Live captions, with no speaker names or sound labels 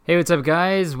Hey, what's up,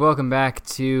 guys? Welcome back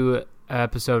to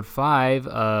episode 5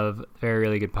 of Very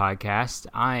Really Good Podcast.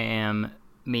 I am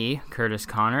me, Curtis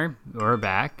Connor. We're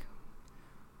back.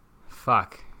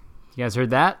 Fuck. You guys heard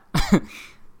that?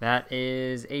 That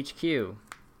is HQ.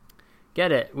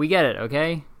 Get it. We get it,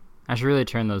 okay? I should really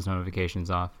turn those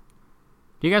notifications off.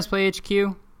 Do you guys play HQ?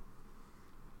 If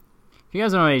you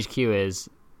guys don't know what HQ is,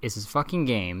 it's this fucking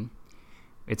game.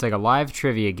 It's like a live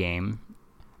trivia game.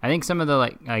 I think some of the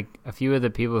like a few of the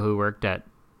people who worked at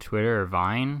Twitter or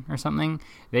Vine or something,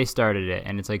 they started it,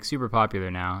 and it's like super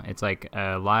popular now. It's like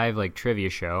a live like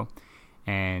trivia show,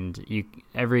 and you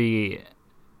every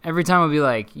time it'll be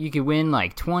like you could win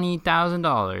like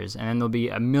 $20,000, and then there'll be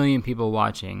 1 million people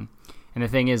watching. And the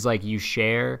thing is, like, you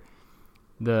share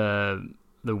the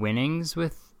winnings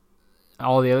with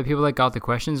all the other people that got the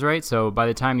questions right. So by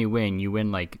the time you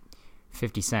win like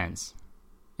 50 cents.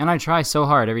 And I try so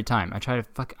hard every time.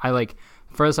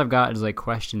 Furthest I've got is like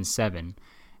question 7.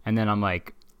 And then I'm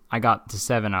like, I got to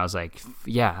 7. I was like,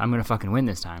 yeah, I'm going to fucking win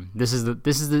this time. This is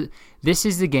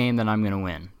the game that I'm going to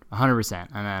win 100%.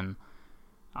 And then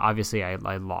obviously I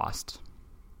lost.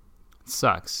 It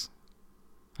sucks.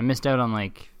 I missed out on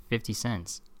like 50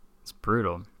 cents. It's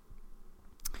brutal.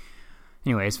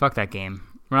 Anyways, fuck that game.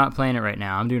 We're not playing it right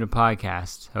now. I'm doing a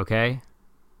podcast, okay?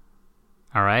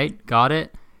 All right, got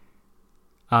it?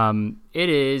 It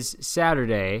is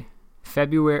Saturday,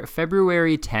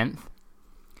 February 10th,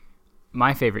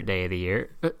 my favorite day of the year.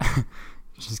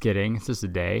 Just kidding, it's just a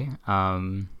day.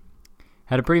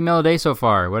 Had a pretty mellow day so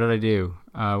far. What did I do?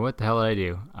 What the hell did I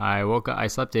do? I woke up, I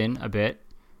slept in a bit.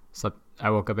 I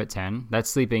woke up at 10. That's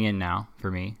sleeping in now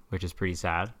for me, which is pretty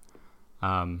sad.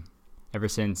 Ever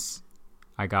since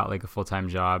I got like a full-time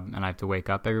job and I have to wake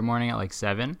up every morning at like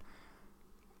 7,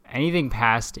 anything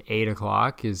past 8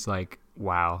 o'clock is like,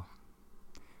 wow.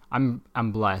 I'm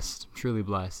blessed, truly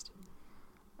blessed.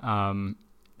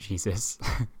 Jesus.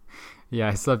 Yeah,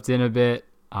 I slept in a bit.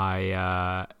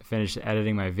 I finished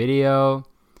editing my video,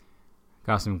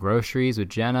 got some groceries with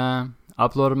Jenna,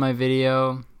 uploaded my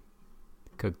video,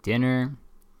 cooked dinner.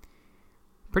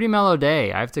 Pretty mellow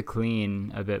day. I have to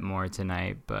clean a bit more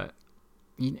tonight, but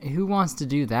who wants to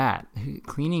do that?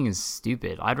 Cleaning is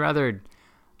stupid. I'd rather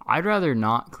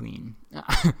not clean.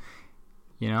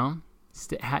 You know?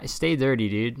 Stay dirty,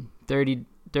 dude.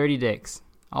 Dirty dicks.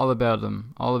 All about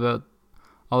them. All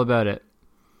about it.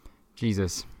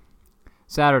 Jesus.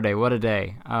 Saturday, what a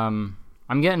day. I'm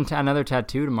getting another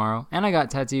tattoo tomorrow, and I got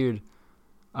tattooed.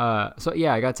 I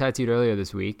got tattooed earlier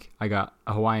this week. I got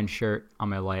a Hawaiian shirt on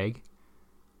my leg.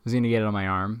 I was gonna get it on my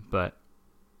arm, but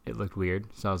it looked weird,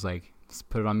 so I was like, just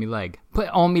put it on my leg. Put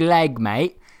it on my leg,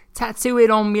 mate. Tattoo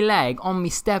it on my leg, on my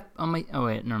step, on my... Oh,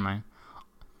 wait, never mind.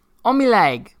 On my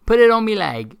leg. Put it on my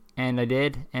leg. And I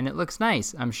did, and it looks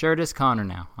nice. I'm Shirtus Connor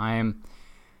now. I am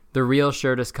the real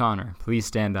Shirtus Connor. Please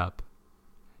stand up.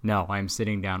 No, I am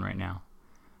sitting down right now.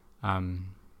 I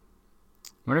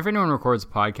wonder if anyone records a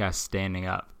podcast standing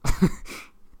up.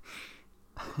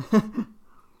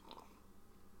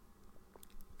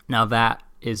 Now that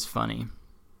is funny.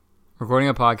 Recording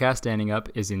a podcast standing up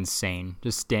is insane.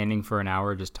 Just standing for an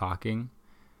hour, just talking.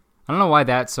 I don't know why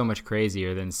that's so much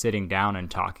crazier than sitting down and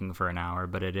talking for an hour,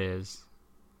 but it is.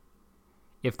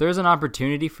 If there's an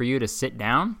opportunity for you to sit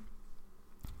down,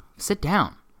 sit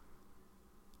down.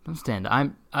 Don't stand.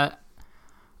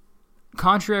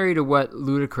 Contrary to what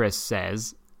Ludacris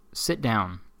says, sit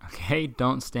down. Okay,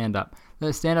 don't stand up.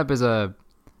 Stand Up is a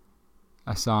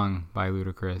song by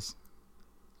Ludacris.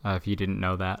 If you didn't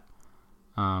know that.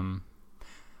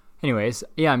 Anyways,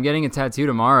 yeah, I'm getting a tattoo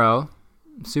tomorrow.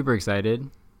 I'm super excited.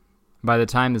 By the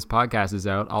time this podcast is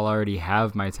out, I'll already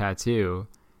have my tattoo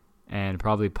and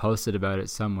probably posted about it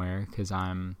somewhere because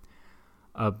I'm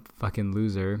a fucking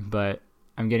loser. But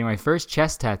I'm getting my first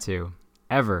chest tattoo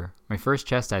ever. My first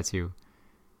chest tattoo.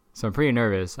 So I'm pretty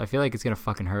nervous. I feel like it's going to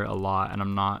fucking hurt a lot, and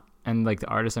I'm not. And like the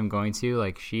artist I'm going to,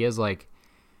 like, she is like,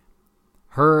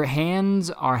 her hands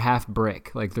are half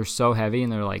brick. Like, they're so heavy,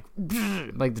 and they're like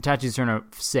the tattoos turn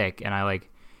out sick. And I like,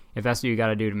 if that's what you got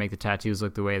to do to make the tattoos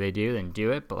look the way they do, then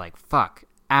do it. But like, fuck,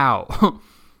 ow,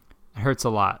 it hurts a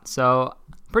lot. So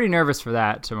pretty nervous for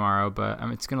that tomorrow, but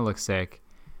it's gonna look sick.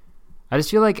 I just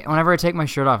feel like whenever I take my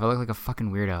shirt off, I look like a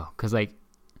fucking weirdo. Cause like,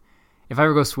 if I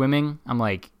ever go swimming, I'm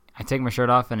like, I take my shirt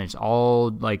off and it's all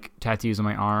like tattoos on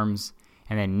my arms,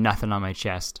 and then nothing on my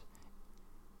chest.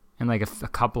 And like a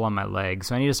couple on my legs.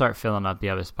 So I need to start filling up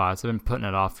the other spots. I've been putting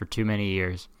it off for too many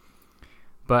years.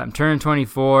 But I'm turning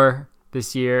 24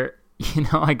 this year. You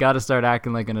know, I got to start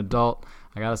acting like an adult.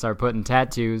 I got to start putting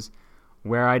tattoos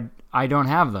where I don't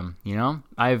have them, you know?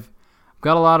 I've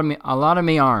got a lot of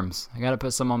me arms. I got to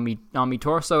put some on me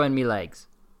torso and me legs.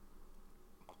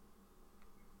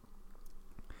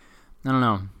 I don't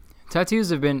know. Tattoos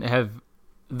have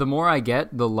the more I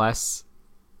get, the less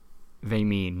they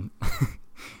mean.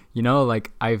 You know,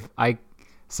 like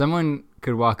someone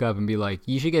could walk up and be like,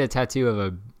 "You should get a tattoo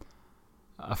of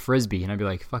a frisbee," and I'd be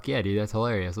like, "Fuck yeah, dude, that's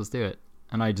hilarious. Let's do it."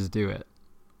 And I just do it.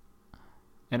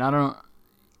 And I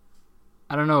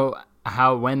don't know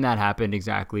when that happened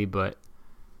exactly, but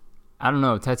I don't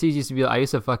know. Tattoos used to be, I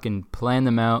used to fucking plan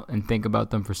them out and think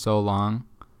about them for so long.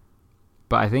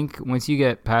 But I think once you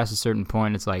get past a certain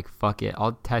point, it's like, fuck it.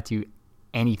 I'll tattoo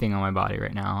anything on my body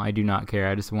right now. I do not care.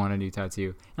 I just want a new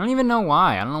tattoo. I don't even know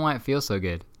why. I don't know why it feels so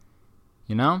good.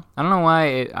 You know? I don't know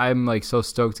why I'm like so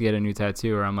stoked to get a new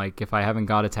tattoo, or I'm like, if I haven't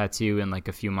got a tattoo in like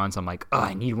a few months, I'm like, oh,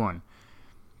 I need one.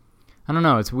 I don't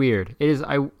know. It's weird. It is.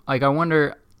 I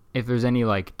wonder if there's any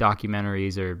like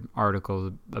documentaries or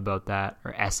articles about that,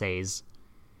 or essays.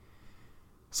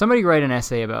 Somebody write an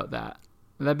essay about that.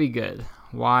 That'd be good.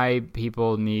 Why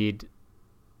people need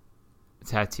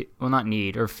tattoo? Well, not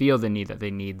need, or feel the need that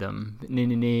they need them.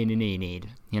 Need.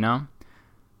 You know?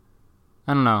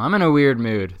 I don't know. I'm in a weird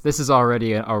mood. This is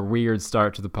already a weird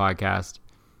start to the podcast.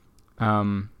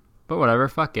 But whatever.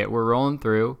 Fuck it. We're rolling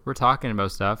through. We're talking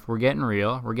about stuff. We're getting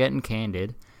real. We're getting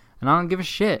candid. And I don't give a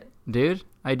shit, dude.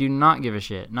 I do not give a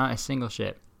shit. Not a single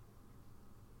shit.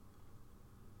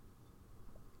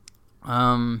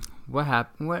 What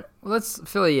happened? Let's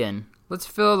fill you in. Let's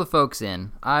fill the folks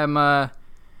in. What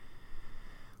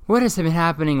has been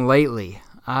happening lately?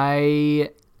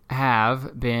 I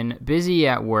have been busy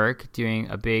at work doing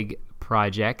a big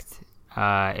project.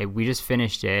 We just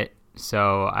finished it,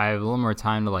 so I have a little more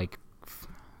time to like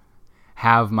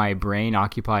have my brain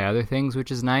occupy other things,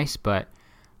 which is nice. But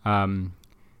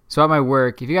so at my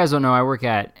work, if you guys don't know, I work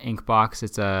at Inkbox.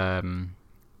 It's a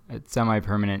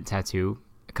semi-permanent tattoo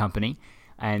company,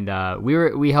 and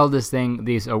we held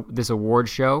this award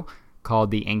show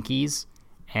called the Inkies,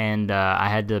 and I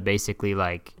had to basically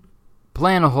like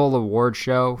plan a whole award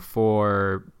show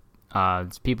for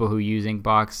people who use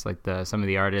Inkbox, like some of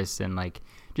the artists and like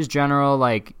just general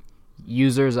like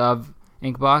users of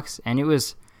Inkbox. And it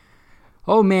was,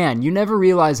 oh man, you never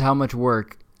realize how much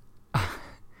work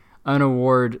an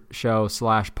award show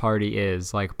 / party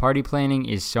is. Like, party planning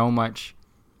is so much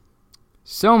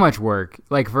work.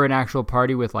 Like, for an actual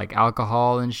party with like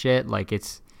alcohol and shit, like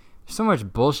it's so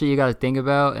much bullshit you got to think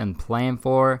about and plan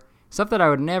for, stuff that I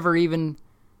would never even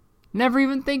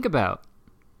think about.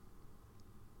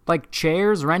 Like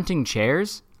renting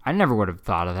chairs. I never would have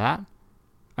thought of that.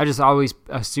 I just always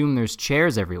assume there's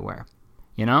chairs everywhere,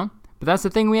 you know? But that's the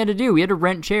thing we had to do. We had to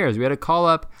rent chairs. We had to call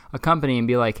up a company and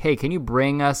be like, hey, can you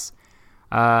bring us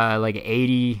like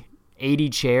 80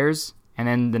 chairs? And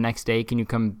then the next day, can you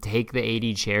come take the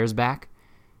 80 chairs back?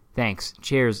 Thanks.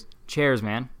 Cheers,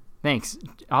 man. Thanks.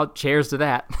 Cheers to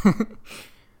that.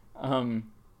 All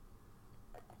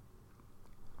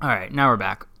right, now we're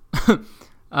back.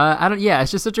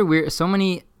 It's just such a weird, so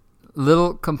many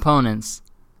little components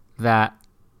that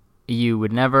you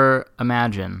would never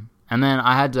imagine. And then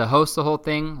I had to host the whole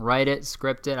thing, write it,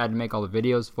 script it. I had to make all the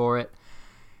videos for it.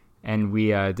 And we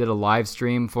did a live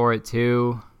stream for it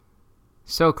too.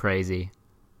 So crazy.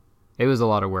 It was a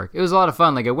lot of work. It was a lot of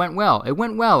fun. Like, it went well.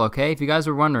 Okay? If you guys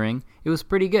were wondering, it was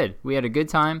pretty good. We had a good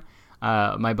time.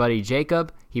 My buddy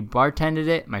Jacob, he bartended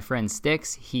it. My friend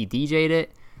Styx, he DJ'd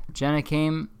it. Jenna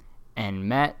came and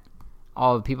met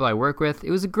all the people I work with.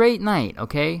 It was a great night,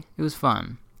 okay? It was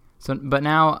fun. But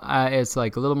now it's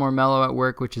like a little more mellow at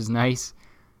work, which is nice.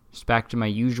 Just back to my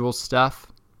usual stuff.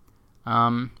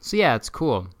 So yeah, it's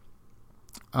cool.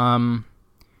 Put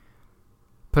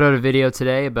out a video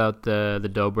today about the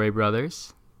Dobre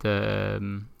brothers.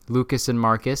 The Lucas and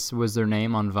Marcus was their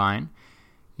name on Vine.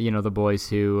 You know, the boys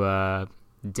who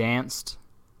danced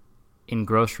in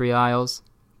grocery aisles.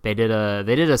 They did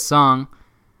a song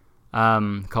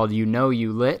called "You Know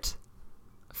You Lit,"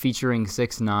 featuring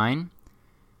 6ix9ine.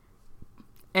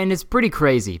 And it's pretty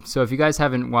crazy. So if you guys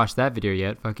haven't watched that video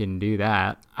yet, fucking do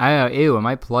that. Ew, am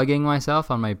I plugging myself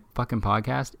on my fucking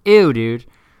podcast? Ew, dude.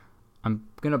 I'm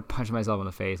going to punch myself in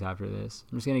the face after this.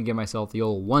 I'm just going to give myself the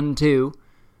old 1-2.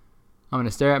 I'm going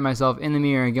to stare at myself in the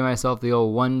mirror and give myself the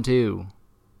old 1-2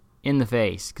 in the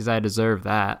face, because I deserve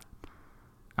that.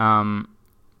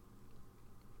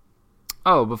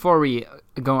 Before we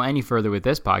go any further with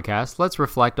this podcast, let's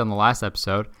reflect on the last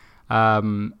episode.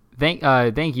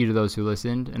 Thank you to those who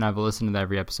listened, and I've listened to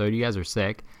every episode. You guys are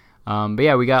sick. But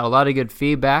yeah, we got a lot of good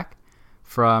feedback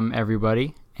from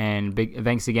everybody, and big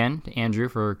thanks again to Andrew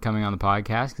for coming on the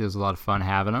podcast, because it was a lot of fun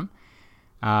having him.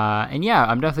 And yeah,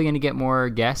 I'm definitely going to get more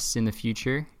guests in the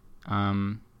future.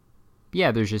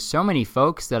 There's just so many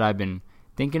folks that I've been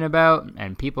thinking about,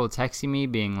 and people texting me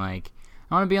being like,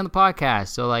 I want to be on the podcast.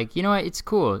 So, like, you know what? It's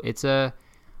cool.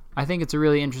 I think it's a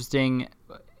really interesting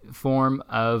form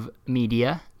of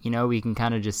media. You know, we can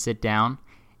kind of just sit down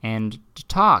and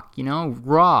talk, you know,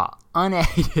 raw,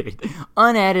 unedited,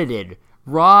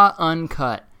 raw,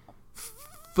 uncut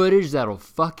footage that'll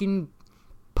fucking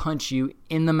punch you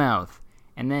in the mouth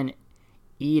and then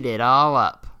eat it all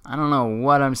up. I don't know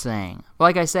what I'm saying.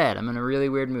 Like I said, I'm in a really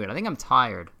weird mood. I think I'm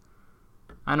tired.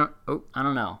 I don't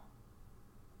know.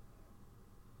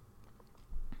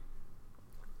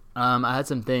 I had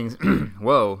some things.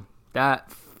 Whoa,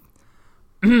 that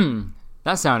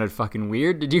sounded fucking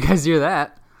weird. Did you guys hear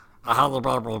that?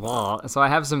 So I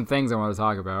have some things I want to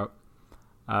talk about.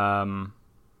 I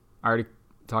already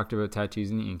talked about tattoos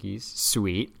and the Inkies.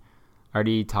 Sweet. I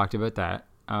already talked about that.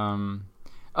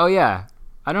 Oh yeah.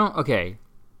 Okay.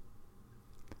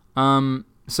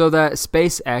 So that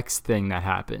SpaceX thing that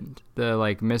happened, the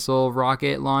like missile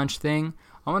rocket launch thing,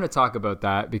 I want to talk about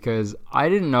that because I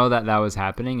didn't know that was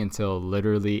happening until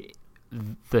literally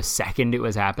the second it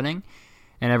was happening,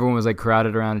 and everyone was like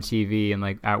crowded around a TV and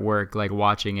like at work like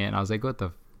watching it, and I was like,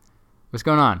 what's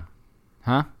going on?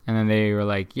 Huh? And then they were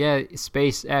like, yeah,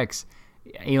 SpaceX,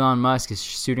 Elon Musk is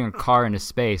shooting a car into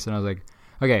space, and I was like,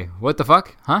 okay, what the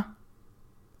fuck? Huh?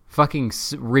 Fucking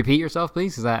repeat yourself,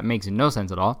 please, because that makes no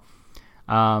sense at all.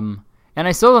 And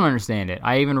I still don't understand it.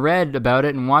 I even read about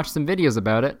it and watched some videos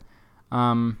about it.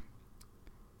 So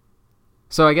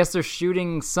I guess they're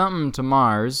shooting something to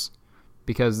Mars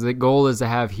because the goal is to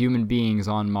have human beings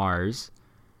on Mars.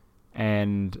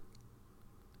 But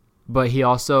he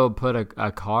also put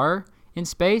a car in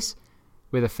space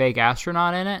with a fake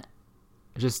astronaut in it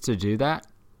just to do that.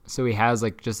 So he has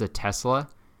like just a Tesla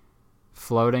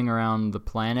floating around the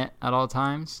planet at all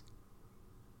times.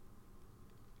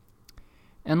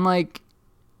 And like,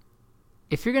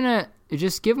 if you're gonna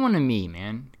just give one to me,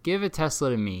 man, give a Tesla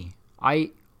to me.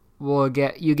 You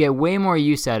get way more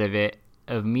use out of it,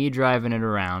 of me driving it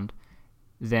around,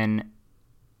 than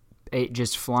it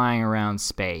just flying around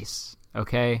space.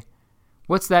 Okay,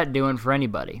 what's that doing for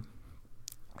anybody?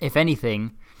 If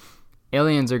anything,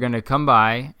 aliens are gonna come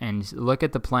by and look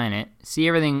at the planet, see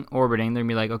everything orbiting. They're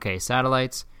gonna be like, okay,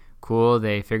 satellites, cool.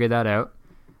 They figured that out.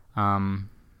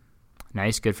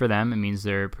 Nice, good for them. It means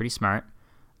they're pretty smart.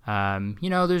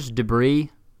 There's debris,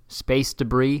 space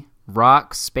debris,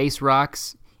 rocks, space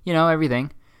rocks,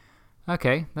 everything.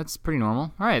 Okay, that's pretty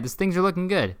normal. All right, these things are looking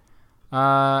good.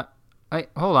 Wait,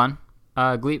 hold on.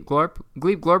 Gleep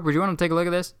Glorp, would you want to take a look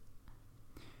at this?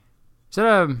 Is that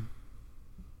a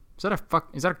car?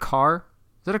 Is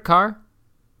that a car?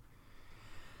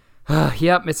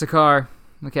 Yep, it's a car.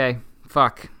 Okay,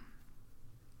 fuck.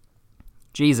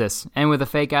 Jesus. And with a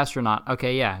fake astronaut.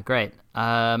 Okay, yeah, great.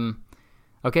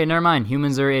 Okay, never mind.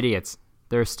 Humans are idiots.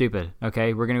 They're stupid.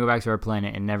 Okay, we're going to go back to our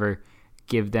planet and never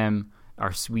give them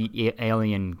our sweet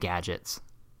alien gadgets.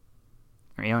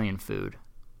 Or alien food.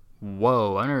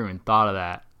 Whoa, I never even thought of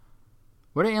that.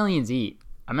 What do aliens eat?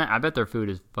 I bet their food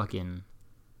is fucking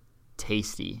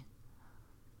tasty.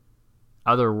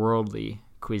 Otherworldly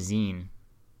cuisine.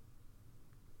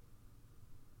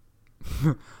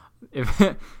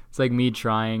 It's like me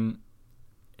trying.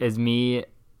 This is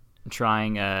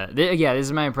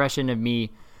my impression of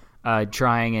me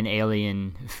trying an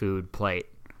alien food plate.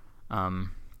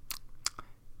 Damn,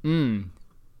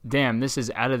 this is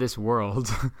out of this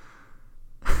world.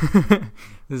 This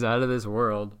is out of this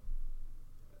world.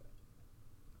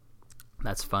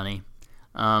 That's funny.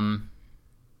 Aliens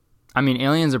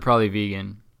are probably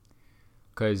vegan,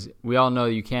 because we all know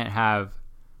you can't have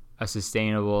a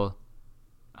sustainable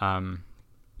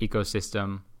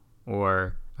ecosystem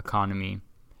or economy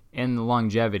in the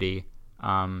longevity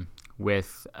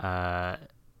with the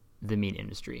meat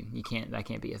industry. That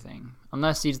can't be a thing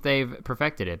unless they've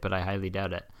perfected it, but I highly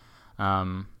doubt it.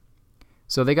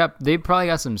 So they probably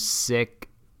got some sick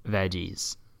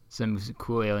veggies, some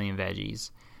cool alien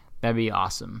veggies. That'd be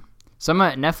awesome.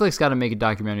 Netflix got to make a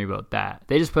documentary about that.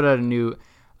 They just put out a new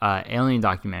alien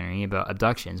documentary about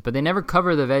abductions, but they never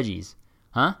cover the veggies,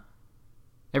 huh?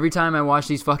 Every time I watch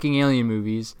these fucking alien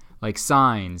movies, like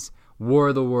Signs, War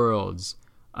of the Worlds,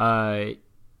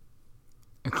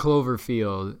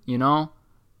 Cloverfield,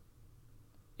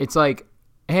 it's like,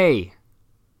 hey,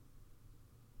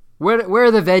 where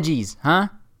are the veggies, huh?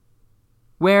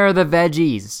 Where are the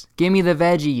veggies? Give me the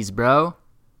veggies, bro.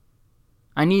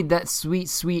 I need that sweet,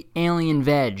 sweet alien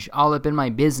veg all up in my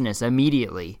business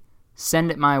immediately. Send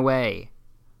it my way.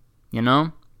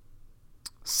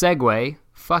 Segue.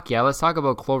 Fuck yeah, let's talk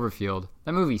about Cloverfield.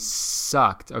 That movie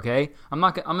sucked, okay? I'm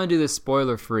gonna do this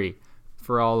spoiler free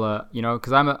for all,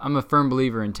 because I'm a firm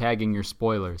believer in tagging your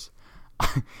spoilers.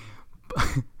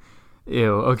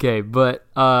 Ew. Okay, but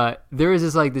there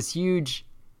was this huge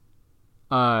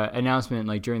announcement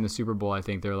like during the Super Bowl. I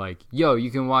think they're like, "Yo,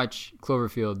 you can watch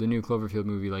Cloverfield, the new Cloverfield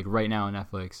movie, like right now on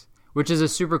Netflix," which is a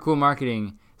super cool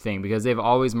marketing thing because they've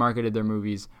always marketed their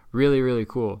movies really, really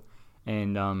cool,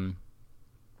 and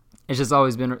it's just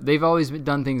always been they've always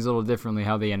done things a little differently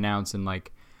how they announce and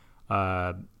like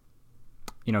kind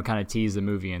of tease the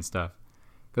movie and stuff.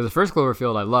 Because the first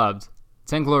Cloverfield I loved,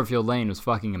 10 Cloverfield Lane was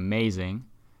fucking amazing,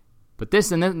 but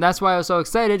that's why I was so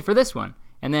excited for this one.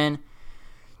 And then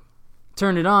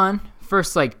turned it on,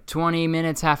 first like 20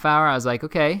 minutes, half hour, I was like,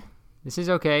 okay, this is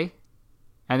okay.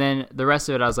 And then the rest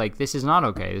of it, I was like, this is not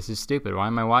okay. This is stupid. Why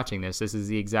am I watching this? This is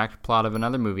the exact plot of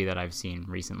another movie that I've seen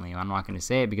recently. I'm not going to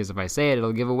say it because if I say it,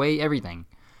 it'll give away everything.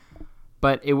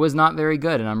 But it was not very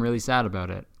good, and I'm really sad about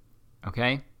it.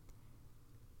 Okay?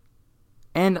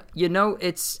 And,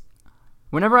 it's...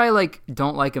 Whenever I,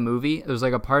 don't like a movie, there's,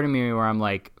 a part of me where I'm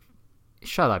like,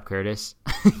 shut up, Curtis.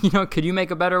 Could you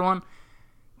make a better one?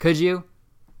 Could you?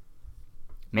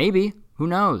 Maybe. Who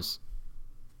knows?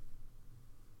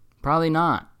 Probably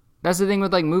not. That's the thing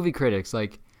with, movie critics.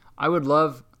 I would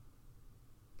love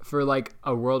for,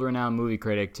 a world-renowned movie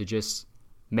critic to just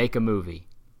make a movie.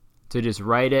 To just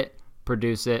write it,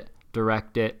 produce it,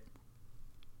 direct it.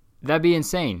 That'd be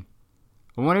insane.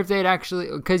 I wonder if they'd actually...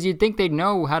 Because you'd think they'd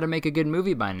know how to make a good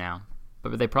movie by now.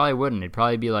 But they probably wouldn't. It'd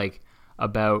probably be,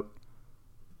 about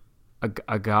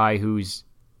a guy who's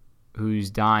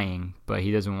dying, but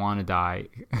he doesn't want to die.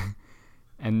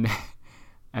 and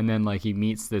then, he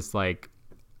meets this,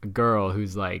 girl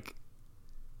who's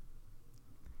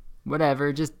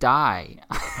whatever, just die.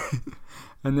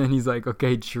 And then he's like,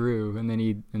 okay, true. And then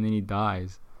he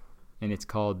dies. And it's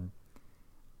called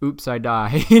Oops, I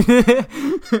Died.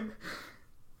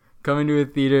 Coming to a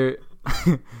theater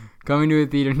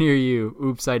near you.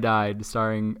 Oops, I Died,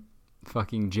 starring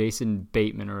fucking Jason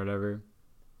Bateman or whatever.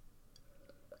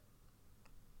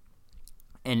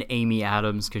 And Amy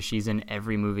Adams, because she's in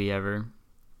every movie ever.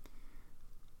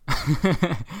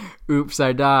 Oops,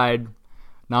 I Died.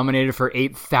 Nominated for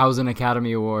 8,000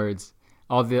 Academy Awards.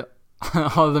 All the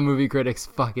movie critics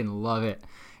fucking love it.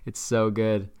 It's so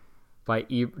good.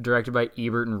 Directed by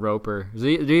Ebert and Roper.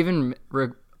 Do they even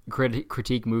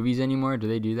critique movies anymore? Do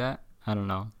they do that? I don't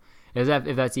know.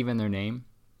 If that's even their name?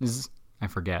 I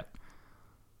forget.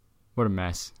 What a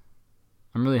mess.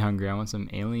 I'm really hungry. I want some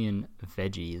alien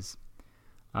veggies.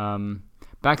 So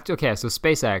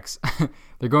SpaceX.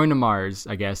 They're going to Mars,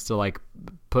 I guess, to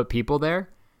put people there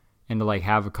and to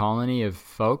have a colony of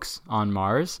folks on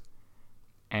Mars.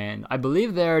 And I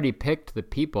believe they already picked the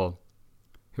people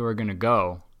who are going to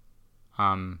go.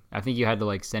 I think you had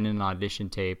to send in an audition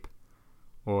tape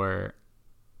or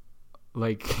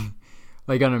like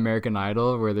on American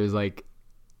Idol where there's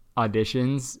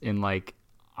auditions in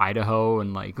Idaho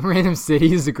and random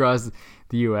cities across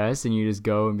the US, and you just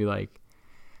go and be like,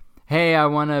 hey, I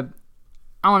want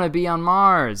to be on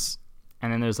Mars.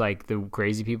 And then there's the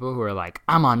crazy people who are like,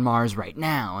 I'm on Mars right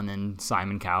now. And then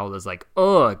Simon Cowell is like,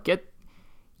 oh,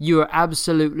 you are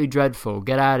absolutely dreadful.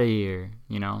 Get out of here,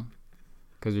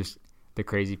 because there's the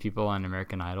crazy people on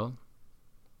American Idol.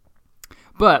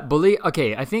 But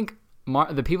I think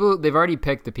the people, they've already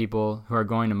picked the people who are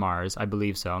going to Mars. I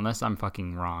believe so, unless I'm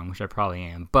fucking wrong, which I probably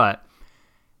am. But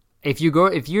if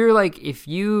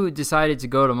you decided to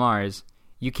go to Mars,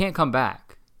 you can't come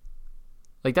back.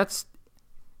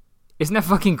 Isn't that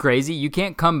fucking crazy? You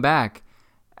can't come back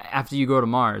after you go to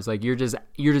Mars. You're just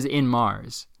in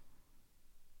Mars.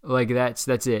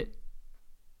 That's it.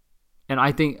 And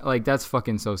I think that's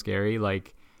fucking so scary.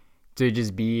 To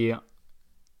just be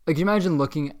you imagine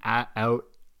looking out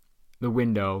the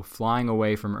window, flying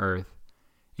away from Earth,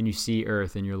 and you see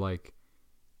Earth, and you're like,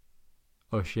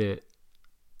 oh shit,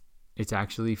 it's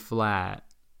actually flat.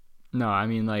 No, I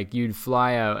mean you'd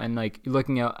fly out and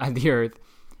looking out at the Earth,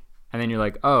 and then you're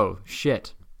like, oh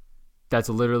shit, that's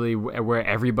literally where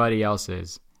everybody else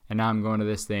is, and now I'm going to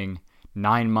this thing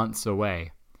 9 months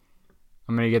away.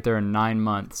 I'm gonna get there in 9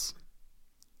 months,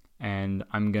 and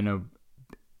I'm gonna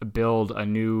build a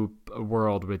new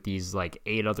world with these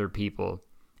 8 other people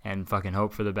and fucking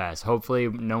hope for the best. Hopefully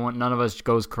none of us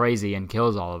goes crazy and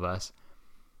kills all of us.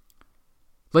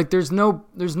 There's no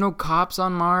cops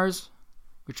on Mars,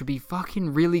 which would be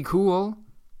fucking really cool.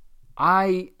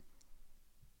 That'd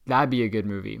be a good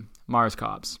movie. Mars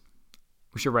Cops.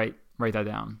 We should write that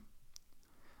down.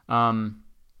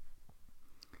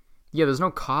 Yeah, there's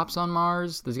no cops on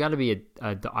Mars. There's got to be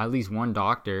at least one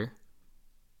doctor.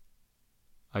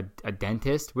 A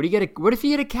dentist? What if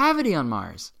you get a cavity on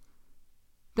Mars?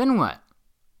 Then what?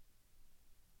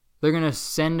 They're going to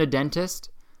send a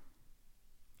dentist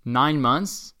 9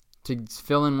 months to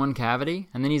fill in one cavity,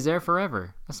 and then he's there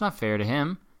forever. That's not fair to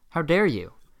him. How dare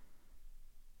you?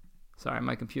 Sorry,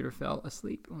 my computer fell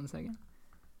asleep. 1 second.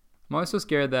 I'm always so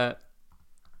scared that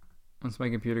once my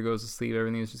computer goes to sleep,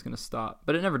 everything is just going to stop.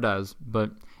 But it never does.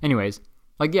 But anyways,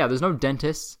 like, yeah, there's no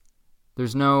dentists.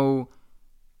 There's no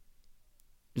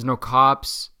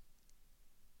cops.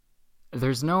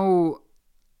 There's no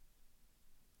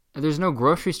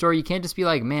grocery store. You can't just be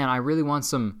like, man, I really want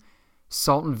some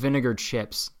salt and vinegar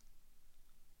chips.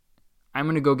 I'm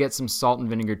going to go get some salt and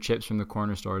vinegar chips from the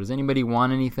corner store. Does anybody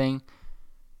want anything?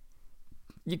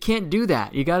 You can't do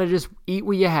that. You got to just eat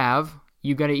what you have.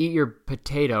 You got to eat your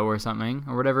potato or something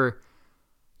or whatever.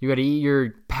 You got to eat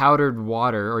your powdered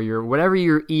water or your whatever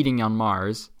you're eating on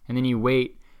Mars, and then you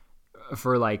wait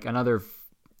for like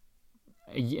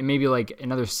maybe like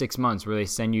another 6 months where they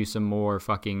send you some more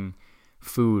fucking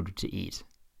food to eat.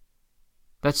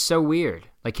 That's so weird.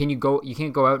 Like, you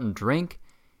can't go out and drink?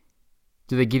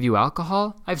 Do they give you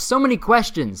alcohol? I have so many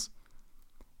questions.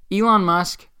 Elon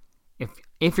Musk,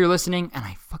 if you're listening, and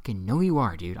I fucking know you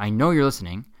are, dude. I know you're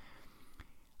listening.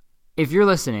 If you're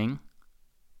listening,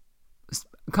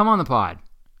 come on the pod.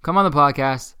 Come on the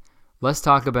podcast. Let's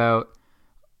talk about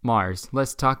Mars.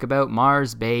 Let's talk about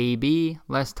Mars, baby.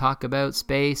 Let's talk about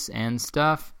space and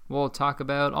stuff. We'll talk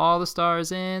about all the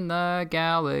stars in the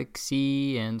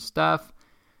galaxy and stuff.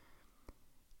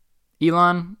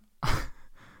 Elon,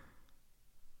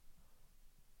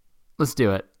 let's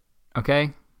do it,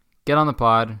 okay? Get on the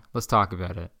pod. Let's talk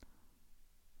about it.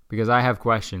 Because I have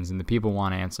questions and the people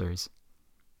want answers.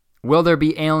 Will there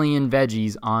be alien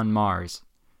veggies on Mars?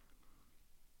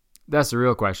 That's the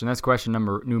real question. That's question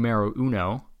numero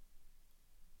uno.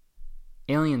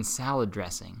 Alien salad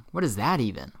dressing. What is that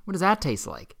even? What does that taste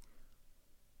like?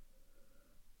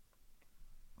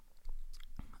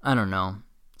 I don't know.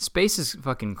 Space is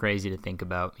fucking crazy to think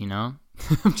about, you know?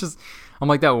 I'm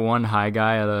like that one high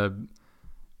guy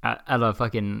at a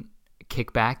fucking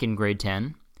kickback in grade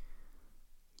 10.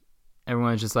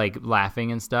 Everyone's just like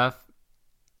laughing and stuff.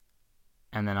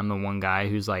 And then I'm the one guy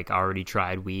who's like already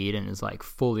tried weed and is like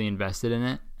fully invested in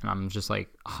it. And I'm just like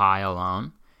high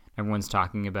alone. Everyone's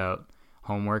talking about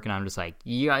homework and I'm just like, have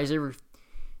you guys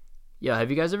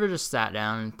ever just sat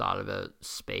down and thought about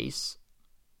space?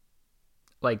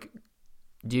 Like,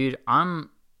 dude,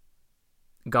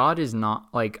 God is not,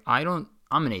 like, I'm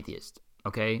an atheist,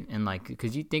 okay? And like,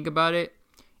 cause you think about it,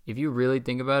 if you really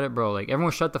think about it, bro, like,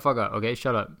 everyone shut the fuck up, okay?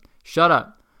 Shut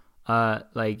up.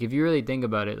 Like, if you really think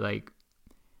about it, like,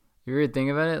 we're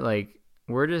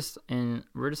just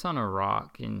on a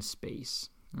rock in space,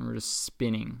 and we're just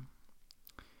spinning.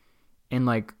 And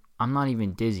like, I'm not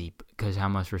even dizzy because how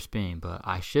much we're spinning, but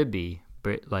I should be,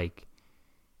 but like,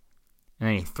 and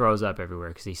then he throws up everywhere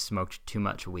because he smoked too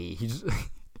much weed.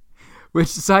 Which,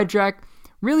 sidetrack,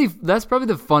 really, that's probably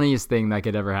the funniest thing that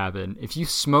could ever happen. If you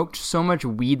smoked so much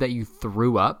weed that you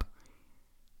threw up,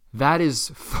 that is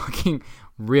fucking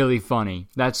really funny.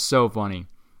 That's so funny.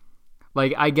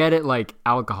 Like, I get it, like,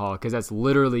 alcohol, because that's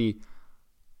literally,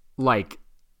 like,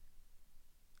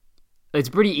 it's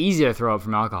pretty easy to throw up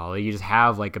from alcohol. Like, you just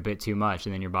have, like, a bit too much,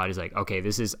 and then your body's like, okay,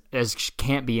 this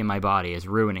can't be in my body. It's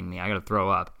ruining me. I gotta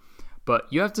throw up. But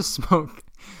you have to smoke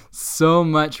so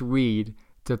much weed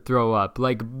to throw up,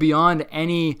 like beyond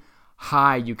any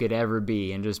high you could ever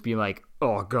be, and just be like,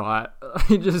 oh God,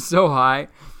 just so high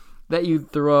that you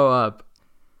throw up.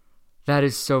 That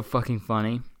is so fucking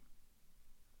funny.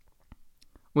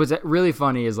 What's really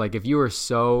funny is like if you were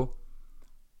so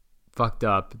fucked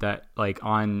up that like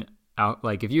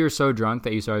if you were so drunk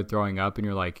that you started throwing up and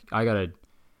you're like, I gotta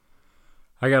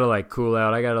like cool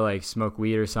out, I gotta like smoke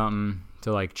weed or something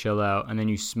to like chill out, and then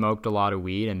you smoked a lot of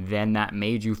weed and then that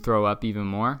made you throw up even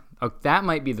more. Oh, that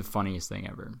might be the funniest thing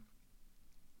ever.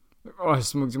 Oh, I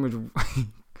smoked so much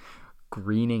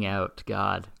greening out.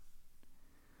 God.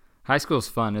 High school's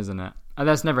fun, isn't it?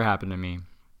 That's never happened to me.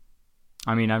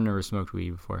 I mean, I've never smoked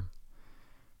weed before.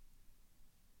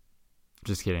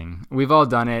 Just kidding. We've all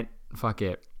done it. Fuck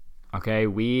it. Okay?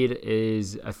 Weed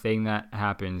is a thing that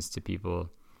happens to people.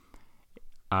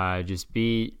 Just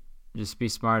be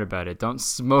smart about it. Don't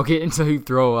smoke it until you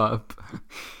throw up.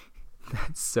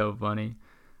 That's so funny.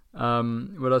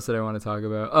 What else did I want to talk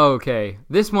about? Oh, okay.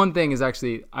 This one thing is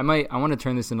actually, I want to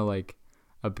turn this into like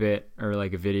a bit or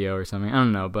like a video or something. I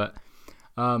don't know, but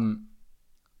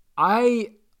I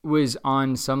was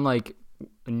on some like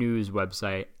news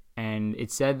website and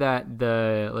it said that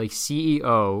the like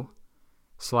CEO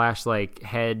 / like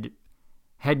head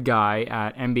guy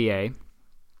at NBA,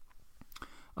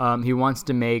 he wants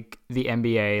to make the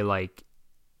NBA like,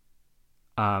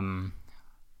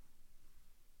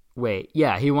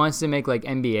 he wants to make like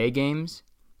NBA games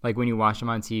like when you watch them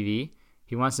on TV,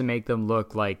 he wants to make them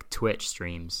look like Twitch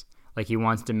streams. Like he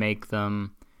wants to make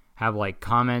them have like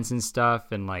comments and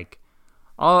stuff and like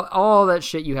all that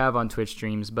shit you have on Twitch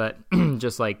streams, but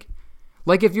just like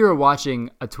if you were watching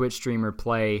a Twitch streamer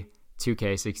play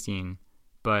 2K16,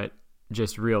 but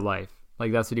just real life.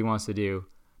 Like that's what he wants to do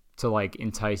to like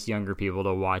entice younger people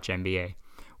to watch NBA,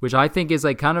 which I think is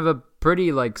like kind of a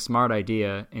pretty like smart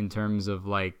idea in terms of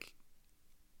like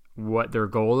what their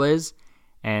goal is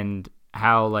and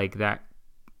how like that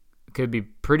could be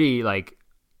pretty like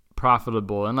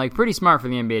profitable and like pretty smart for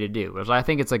the NBA to do, which I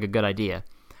think it's like a good idea.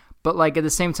 But like at the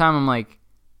same time, I'm like,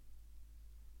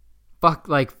 fuck,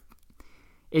 like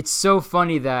it's so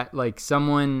funny that like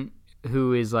someone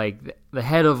who is like the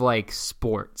head of like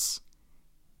sports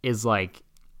is like,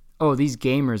 oh, these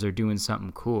gamers are doing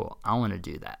something cool. I want to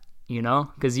do that, you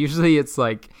know? Because usually it's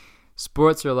like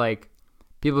sports are like,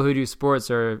 people who do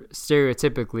sports are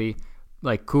stereotypically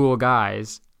like cool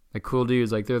guys, like cool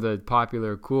dudes, like they're the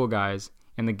popular cool guys,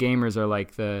 and the gamers are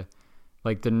like the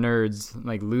nerds,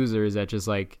 like losers that just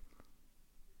like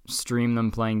stream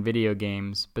them playing video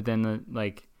games. But then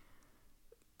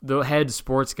the head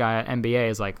sports guy at NBA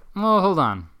is like, oh, hold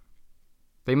on,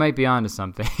 they might be onto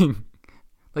something.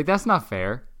 Like that's not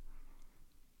fair.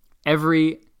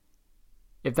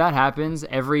 If that happens,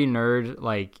 every nerd,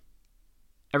 like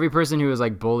every person who was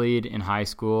like bullied in high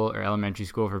school or elementary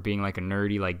school for being like a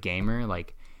nerdy like gamer,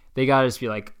 like they gotta just be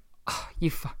like, oh,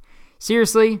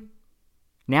 seriously?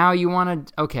 Now you want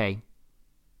to? Okay.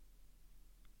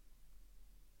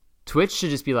 Twitch should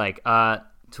just be like,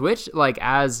 Twitch, like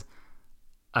as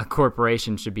a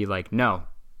corporation should be like, no,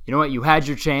 you know what? You had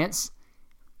your chance.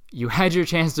 You had your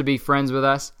chance to be friends with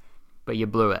us, but you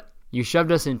blew it. You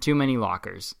shoved us in too many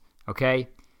lockers, okay?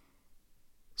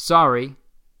 Sorry.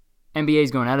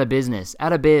 NBA's going out of business,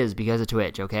 out of biz because of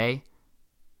Twitch, okay?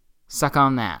 Suck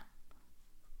on that.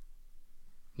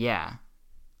 Yeah.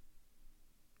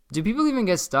 Do people even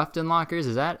get stuffed in lockers?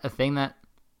 Is that a thing that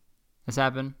has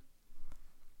happened?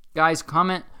 Guys,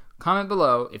 comment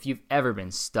below if you've ever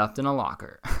been stuffed in a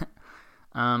locker.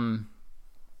 I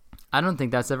don't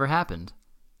think that's ever happened.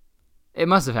 It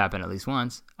must have happened at least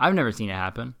once. I've never seen it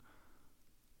happen.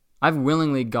 I've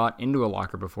willingly got into a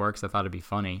locker before because I thought it'd be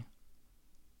funny.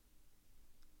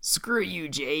 Screw you,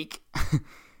 Jake.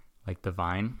 Like the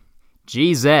Vine.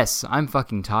 Jesus, I'm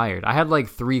fucking tired. I had like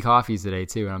 3 coffees today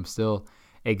too, and I'm still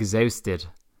exhausted.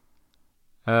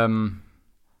 Yeah,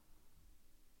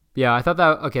 I thought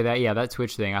that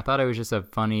Twitch thing, I thought it was just a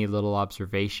funny little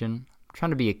observation. I'm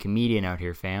trying to be a comedian out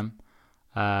here, fam.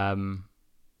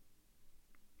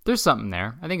 There's something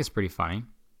there. I think it's pretty funny.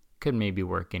 Could maybe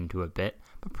work into a bit,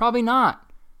 but probably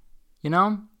not. You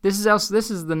know, this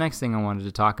is the next thing I wanted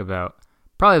to talk about.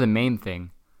 Probably the main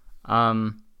thing.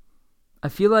 I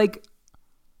feel like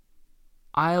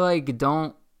I like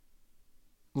don't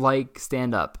like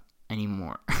stand up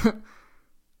anymore. I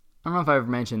don't know if I've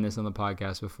mentioned this on the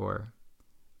podcast before,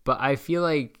 but I feel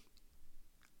like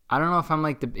I don't know if I'm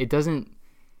like it doesn't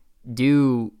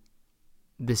do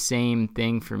the same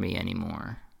thing for me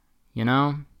anymore, you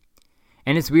know?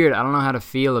 And it's weird. I don't know how to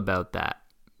feel about that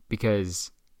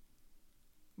because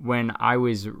when I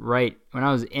started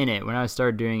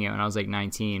doing it when I was like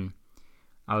 19,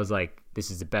 I was like, this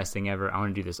is the best thing ever. I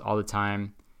want to do this all the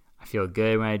time. I feel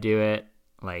good when I do it.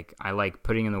 Like, I like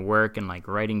putting in the work and like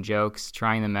writing jokes,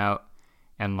 trying them out,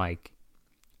 and like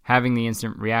having the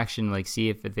instant reaction, like see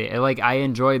if they, like, I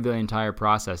enjoyed the entire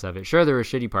process of it. Sure, there were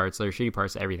shitty parts. There were shitty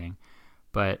parts to everything.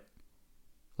 But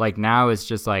like now it's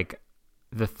just like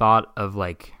the thought of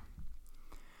like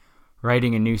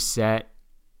writing a new set,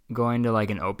 going to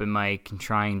like an open mic and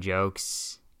trying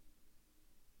jokes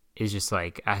is just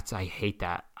like, I hate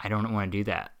that. I don't want to do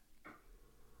that,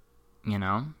 you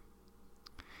know?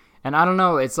 And I don't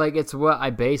know, it's like, it's what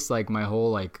I base like my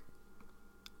whole like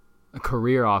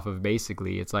career off of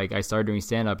basically. It's like I started doing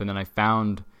stand-up and then I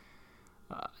found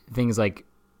things like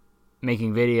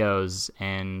making videos,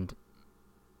 and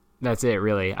that's it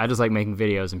really. I just like making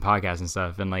videos and podcasts and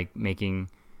stuff, and like making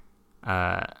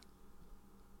I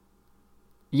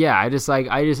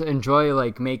just enjoy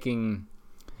like making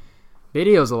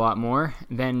videos a lot more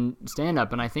than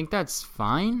stand-up, and I think that's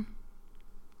fine,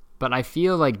 but I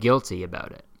feel like guilty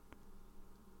about it.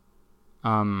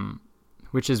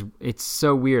 Which is, it's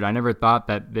so weird. I never thought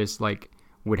that this like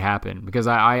would happen, because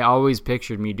I always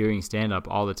pictured me doing stand-up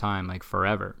all the time, like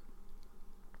forever.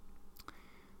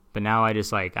 But now I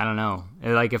just like, I don't know.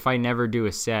 Like if I never do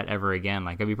a set ever again,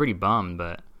 like I'd be pretty bummed,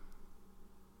 but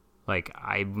like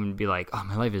I wouldn't be like, oh,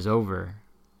 my life is over.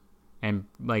 And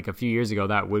like a few years ago,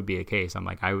 that would be the case. I'm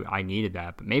like, I needed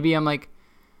that. But maybe I'm like,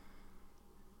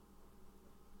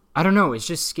 I don't know. It's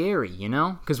just scary, you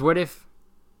know? Because what if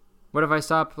I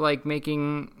stop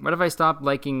making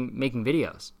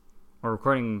videos or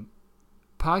recording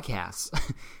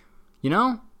podcasts? You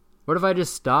know? What if I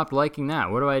just stopped liking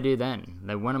that? What do I do then?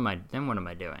 What am I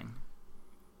doing?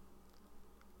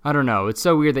 I don't know. It's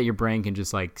so weird that your brain can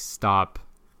just stop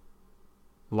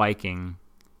liking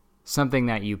something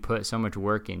that you put so much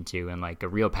work into and a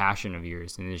real passion of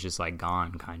yours, and it's just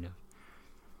gone, kind of.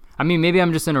 I mean, maybe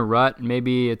I'm just in a rut.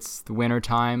 Maybe it's the winter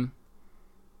time.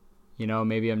 You know,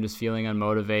 maybe I'm just feeling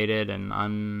unmotivated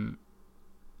and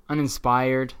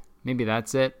uninspired. Maybe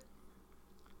that's it.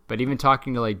 But even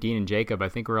talking to Dean and Jacob, I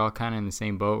think we're all kind of in the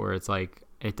same boat where it's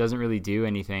it doesn't really do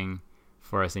anything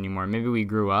for us anymore. Maybe we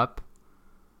grew up.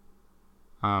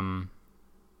 Or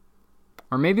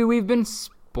maybe we've been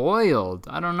spoiled.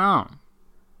 I don't know.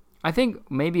 I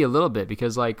think maybe a little bit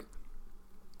because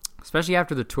especially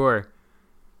after the tour,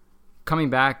 coming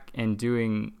back and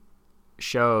doing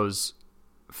shows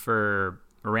for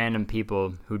random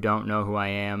people who don't know who I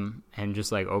am and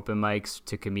just open mics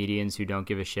to comedians who don't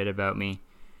give a shit about me.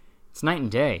 It's night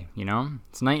and day, you know?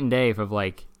 It's night and day of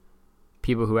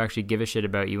people who actually give a shit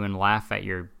about you and laugh at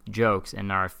your jokes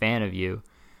and are a fan of you,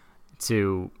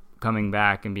 to coming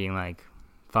back and being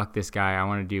fuck this guy, I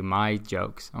want to do my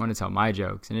jokes. I want to tell my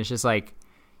jokes. And it's just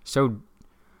so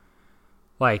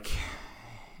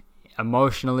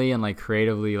emotionally and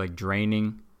creatively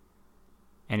draining.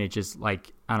 And it just I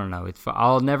don't know.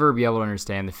 I'll never be able to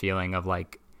understand the feeling of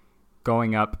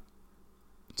going up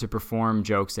to perform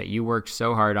jokes that you worked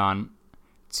so hard on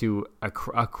to a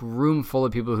room full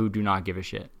of people who do not give a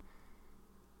shit.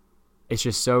 It's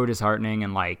just so disheartening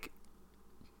and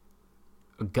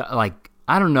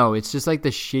I don't know. It's just the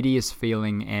shittiest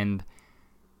feeling, and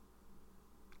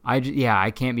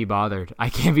I can't be bothered. I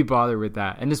can't be bothered with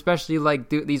that, and especially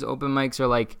these open mics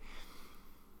are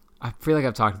I feel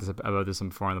I've talked about this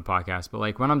before on the podcast,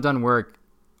 but when I'm done work,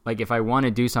 if I want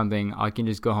to do something, I can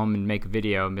just go home and make a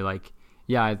video and be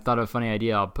yeah, I thought of a funny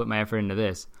idea. I'll put my effort into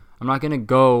this. I'm not gonna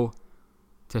go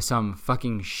to some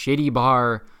fucking shitty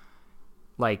bar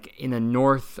in the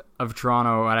north of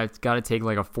Toronto, and I've got to take a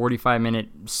 45-minute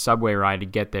subway ride to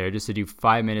get there just to do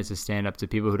 5 minutes of stand-up to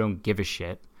people who don't give a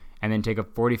shit, and then take a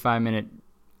 45-minute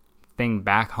thing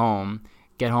back home,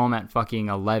 get home at fucking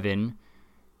 11,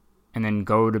 and then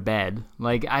go to bed.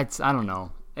 I don't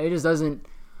know. It just doesn't...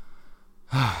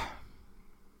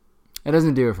 It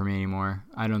doesn't do it for me anymore,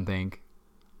 I don't think.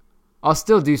 I'll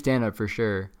still do stand-up for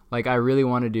sure. I really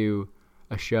want to do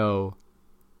a show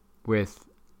with...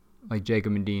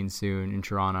 Jacob and Dean soon in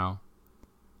Toronto.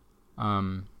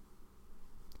 I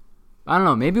don't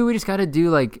know. Maybe we just got to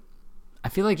do I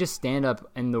feel just stand up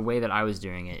and the way that I was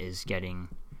doing it is getting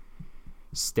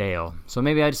stale. So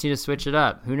maybe I just need to switch it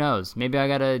up. Who knows? Maybe I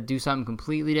got to do something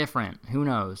completely different. Who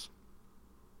knows?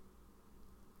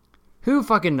 Who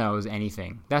fucking knows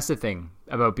anything? That's the thing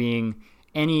about having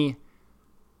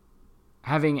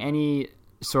any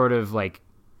sort of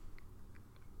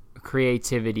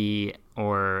creativity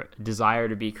or desire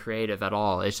to be creative at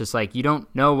all. It's just you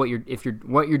don't know what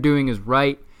you're doing is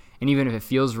right, and even if it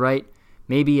feels right,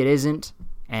 maybe it isn't,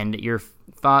 and your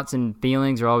thoughts and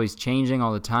feelings are always changing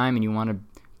all the time, and you want to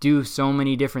do so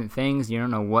many different things, you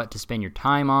don't know what to spend your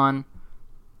time on.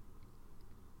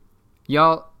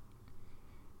 Y'all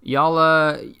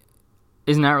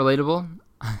isn't that relatable?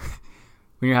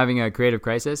 When you're having a creative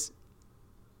crisis?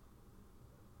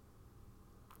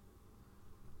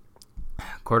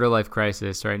 Quarter life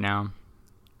crisis right now.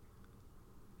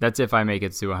 That's if I make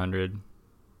it to 100.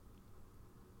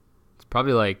 It's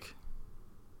probably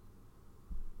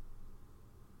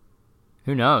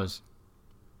who knows?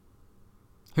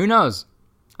 Who knows?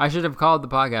 I should have called the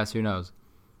podcast. Who knows?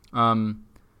 I'm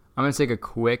gonna take a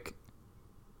quick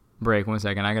break. 1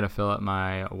 second. I gotta fill up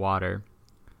my water.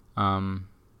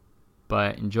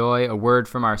 But enjoy a word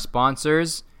from our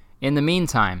sponsors in the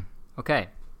meantime. Okay.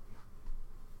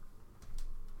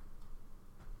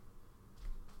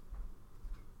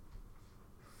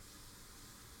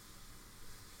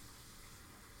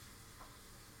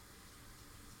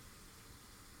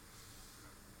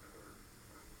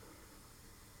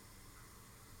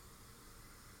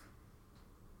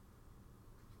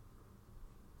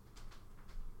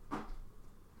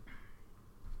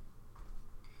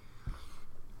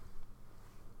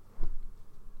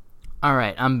 All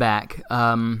right, I'm back.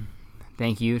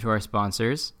 Thank you to our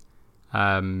sponsors.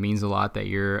 Means a lot that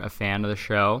you're a fan of the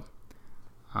show.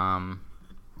 But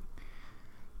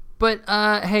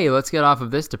hey, let's get off of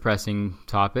this depressing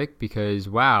topic because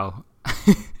wow.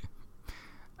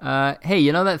 Hey,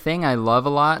 you know that thing I love a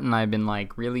lot and I've been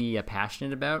really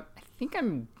passionate about? I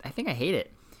think I hate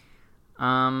it.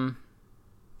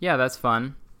 Yeah, that's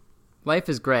fun. Life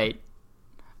is great.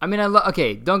 I mean,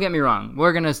 okay, don't get me wrong.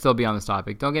 We're going to still be on this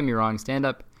topic. Don't get me wrong.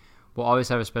 Stand-up will always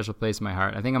have a special place in my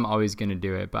heart. I think I'm always going to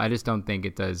do it, but I just don't think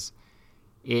it does.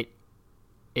 It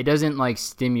doesn't, like,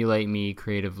 stimulate me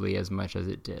creatively as much as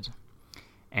it did.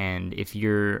 And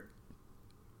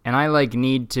I, like,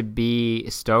 need to be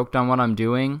stoked on what I'm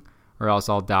doing, or else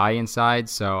I'll die inside.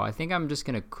 So I think I'm just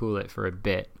going to cool it for a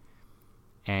bit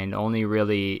and only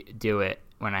really do it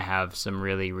when I have some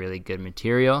really, really good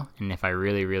material and if I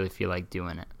really, really feel like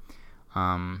doing it.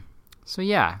 So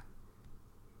yeah.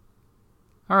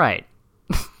 All right.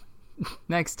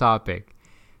 Next topic.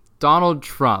 Donald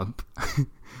Trump.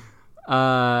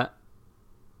 I'm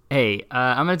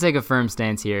going to take a firm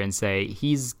stance here and say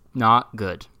he's not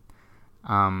good.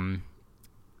 I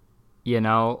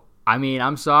mean,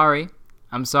 I'm sorry.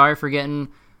 I'm sorry for getting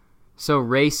so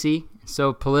racy,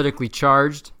 so politically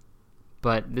charged.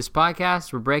 But this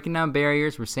podcast, we're breaking down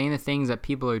barriers. We're saying the things that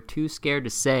people are too scared to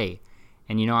say.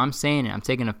 And, I'm saying it. I'm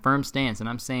taking a firm stance. And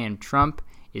I'm saying Trump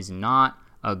is not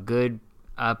a good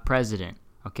president.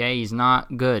 Okay? He's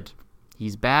not good.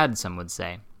 He's bad, some would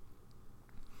say.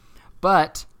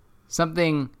 But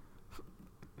something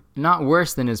not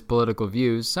worse than his political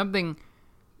views.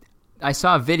 I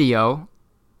saw a video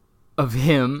of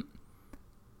him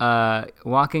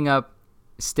walking up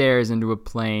stairs into a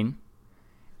plane.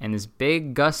 And this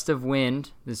big gust of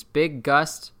wind, this big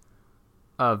gust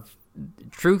of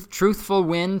truthful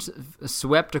wind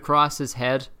swept across his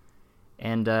head,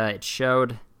 and it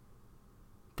showed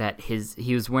that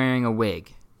he was wearing a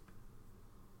wig.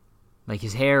 Like,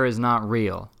 his hair is not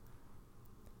real.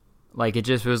 Like, it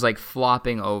just was, like,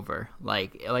 flopping over,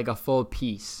 like a full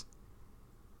piece.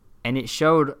 And it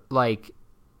showed,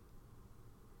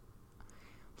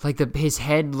 his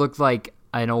head looked like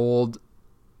an old...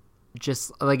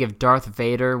 Just like if Darth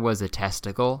Vader was a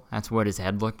testicle, that's what his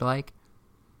head looked like.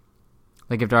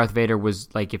 Like if Darth Vader was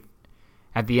if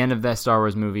at the end of that Star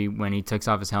Wars movie when he takes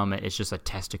off his helmet, it's just a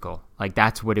testicle. Like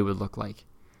that's what it would look like.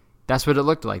 That's what it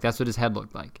looked like. That's what his head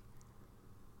looked like.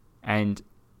 And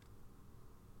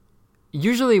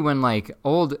usually when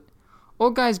old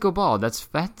guys go bald, that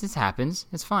just happens.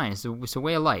 It's fine. It's a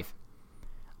way of life.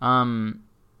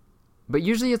 But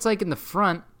usually it's in the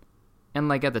front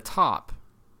and at the top.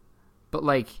 But,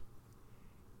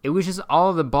 it was just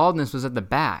all of the baldness was at the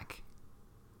back.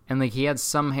 And, he had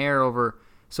some hair over...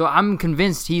 So I'm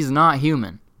convinced he's not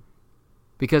human.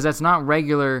 Because that's not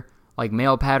regular,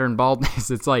 male pattern baldness.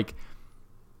 It's,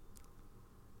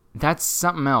 that's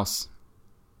something else.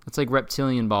 That's,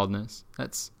 reptilian baldness.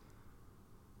 That's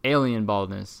alien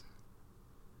baldness.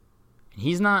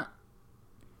 He's not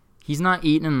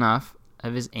eating enough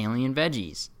of his alien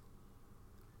veggies.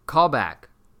 Callback.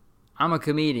 I'm a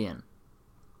comedian.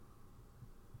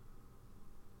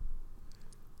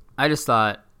 I just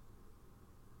thought,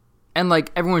 and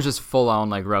everyone's just full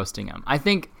on roasting him. I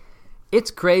think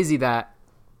it's crazy that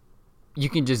you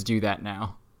can just do that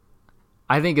now.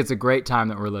 I think it's a great time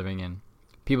that we're living in.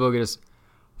 People are just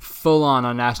full on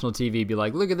national TV be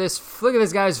like, look at this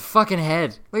guy's fucking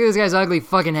head. Look at this guy's ugly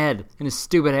fucking head and his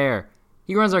stupid hair.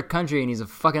 He runs our country and he's a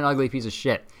fucking ugly piece of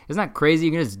shit. Isn't that crazy?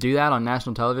 You can just do that on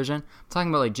national television. I'm talking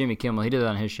about Jimmy Kimmel. He did that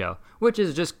on his show, which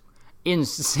is just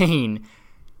insane.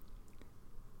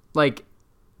 In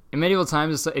medieval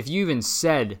times, if you even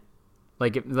said,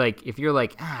 if you're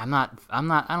I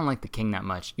don't like the king that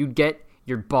much, you'd get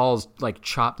your balls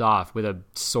chopped off with a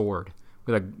sword,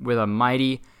 with a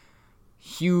mighty,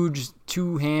 huge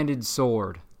two-handed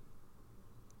sword.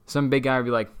 Some big guy would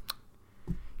be like,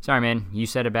 sorry man, you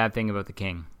said a bad thing about the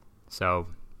king, so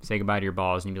say goodbye to your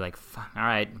balls, and you'd be like, all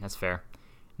right, that's fair,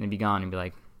 and they'd be gone, and be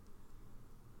like,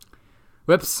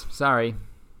 whoops, sorry.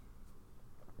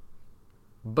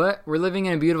 But we're living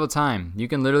in a beautiful time. You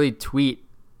can literally tweet.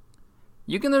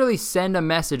 You can literally send a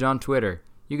message on Twitter.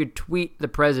 You could tweet the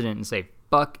president and say,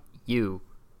 fuck you.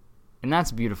 And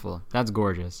that's beautiful. That's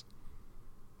gorgeous.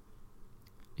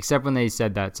 Except when they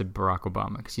said that to Barack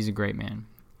Obama, because he's a great man.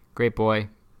 Great boy.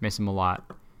 Miss him a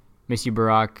lot. Miss you,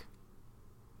 Barack.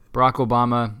 Barack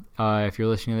Obama, if you're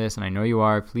listening to this, and I know you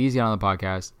are, please get on the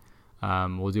podcast.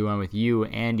 We'll do one with you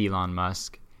and Elon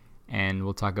Musk. And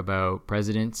we'll talk about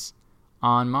presidents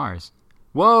on Mars.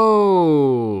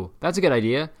 Whoa! That's a good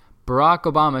idea. Barack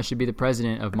Obama should be the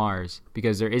president of Mars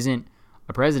because there isn't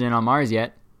a president on Mars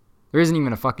yet. There isn't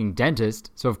even a fucking dentist,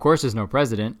 so of course there's no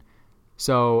president.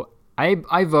 So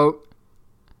I vote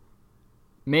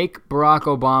make Barack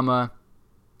Obama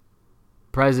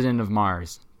president of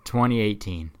Mars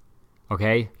 2018.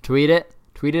 Okay? Tweet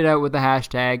it out with the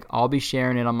hashtag. I'll be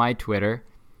sharing it on my Twitter.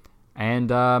 And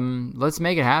let's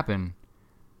make it happen.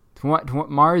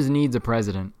 Mars needs a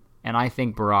president, and I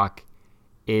think Barack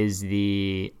is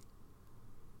the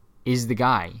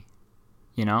guy,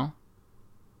 you know?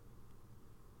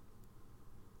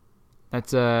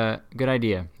 That's a good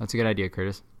idea. That's a good idea,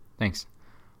 Curtis. Thanks.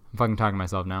 I'm fucking talking to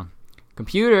myself now.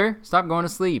 Computer, stop going to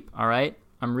sleep, all right?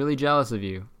 I'm really jealous of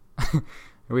you. I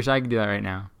wish I could do that right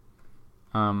now.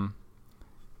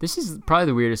 This is probably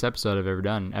the weirdest episode I've ever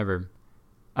done, ever.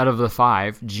 Out of the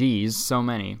 5, geez, so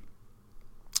many.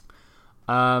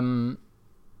 I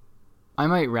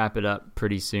might wrap it up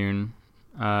pretty soon.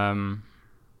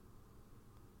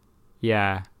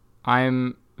 Yeah,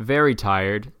 I'm very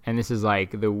tired, and this is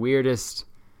like the weirdest,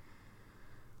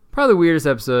 probably the weirdest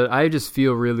episode. I just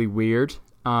feel really weird.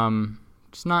 I'm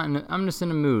just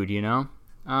in a mood, you know?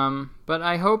 But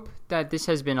I hope that this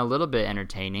has been a little bit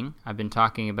entertaining. I've been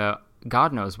talking about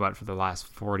God knows what for the last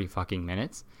 40 fucking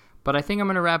minutes. But I think I'm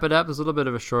going to wrap it up. It's a little bit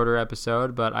of a shorter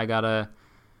episode, but I gotta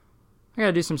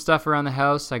do some stuff around the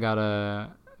house. I gotta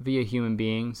be a human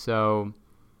being. So,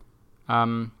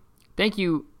 thank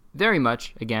you very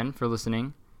much again for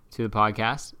listening to the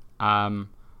podcast.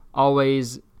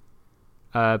 Always,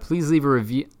 please leave a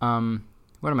review.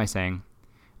 What am I saying?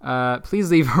 Please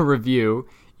leave a review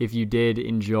if you did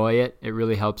enjoy it. It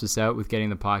really helps us out with getting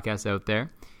the podcast out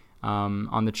there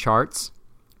on the charts,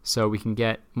 so we can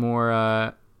get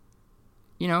more,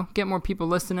 get more people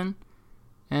listening,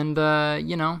 and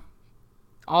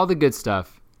all the good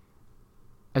stuff.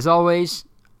 As always,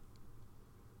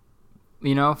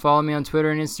 follow me on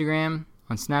Twitter and Instagram,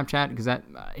 on Snapchat, because that,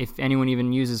 if anyone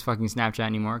even uses fucking Snapchat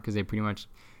anymore, because they pretty much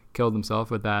killed themselves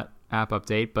with that app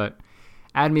update. But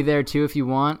add me there too if you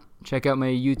want. Check out my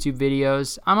YouTube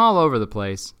videos. I'm all over the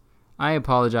place. I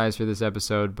apologize for this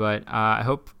episode, but I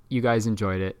hope you guys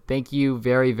enjoyed it. Thank you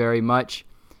very, very much.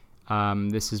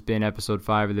 This has been episode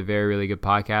 5 of the Very Really Good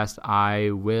Podcast.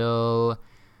 I will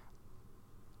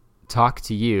talk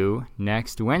to you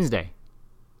next Wednesday.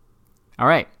 All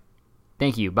right.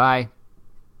 Thank you. Bye.